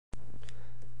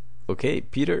Okay,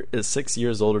 Peter is 6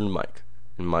 years older than Mike,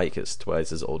 and Mike is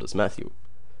twice as old as Matthew.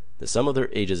 The sum of their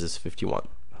ages is 51.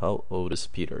 How old is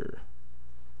Peter?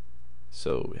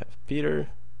 So we have Peter,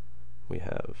 we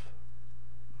have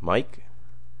Mike,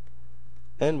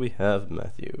 and we have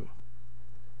Matthew.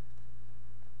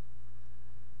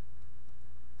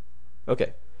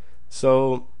 Okay,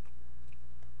 so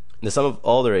the sum of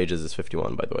all their ages is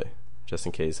 51, by the way, just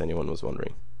in case anyone was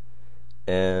wondering.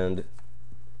 And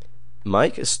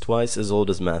Mike is twice as old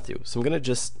as Matthew. So I'm going to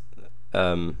just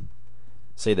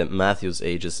say that Matthew's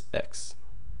age is X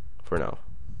for now.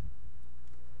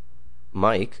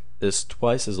 Mike is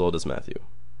twice as old as Matthew.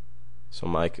 So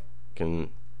Mike's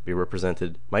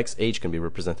age can be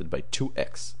represented by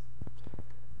 2x.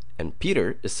 And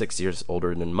Peter is 6 years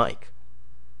older than Mike.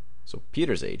 So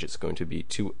Peter's age is going to be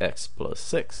 2x plus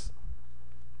 6.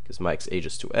 Because Mike's age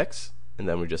is 2x, and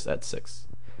then we just add 6.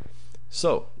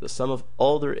 So the sum of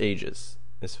all their ages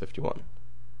is 51.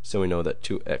 So we know that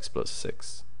 2x plus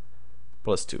 6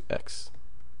 plus 2x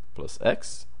plus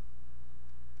x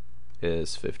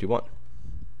is 51.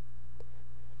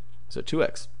 So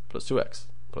 2x plus 2x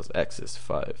plus x is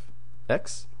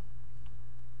 5x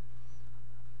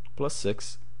plus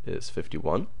 6 is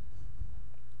 51.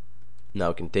 Now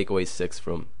we can take away 6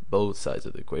 from both sides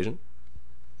of the equation.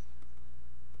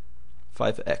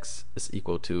 5x is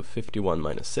equal to 51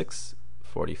 minus 6,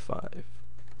 45.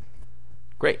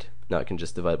 Great. Now I can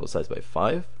just divide both sides by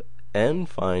 5 and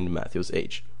find Matthew's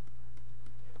age.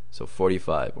 So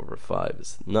 45 over 5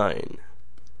 is 9.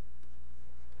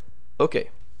 Okay,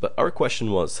 but our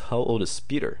question was, how old is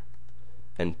Peter?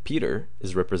 And Peter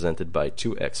is represented by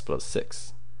 2x plus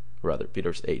 6. Rather,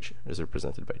 Peter's age is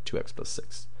represented by 2x plus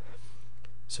 6.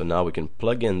 So now we can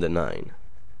plug in the 9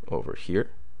 over here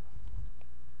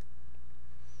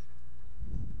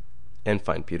and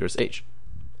find Peter's age.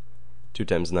 2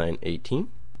 times 9, 18.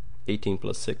 18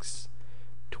 plus 6,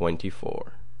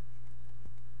 24.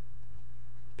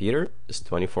 Peter is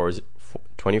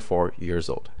 24 years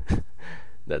old.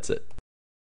 That's it.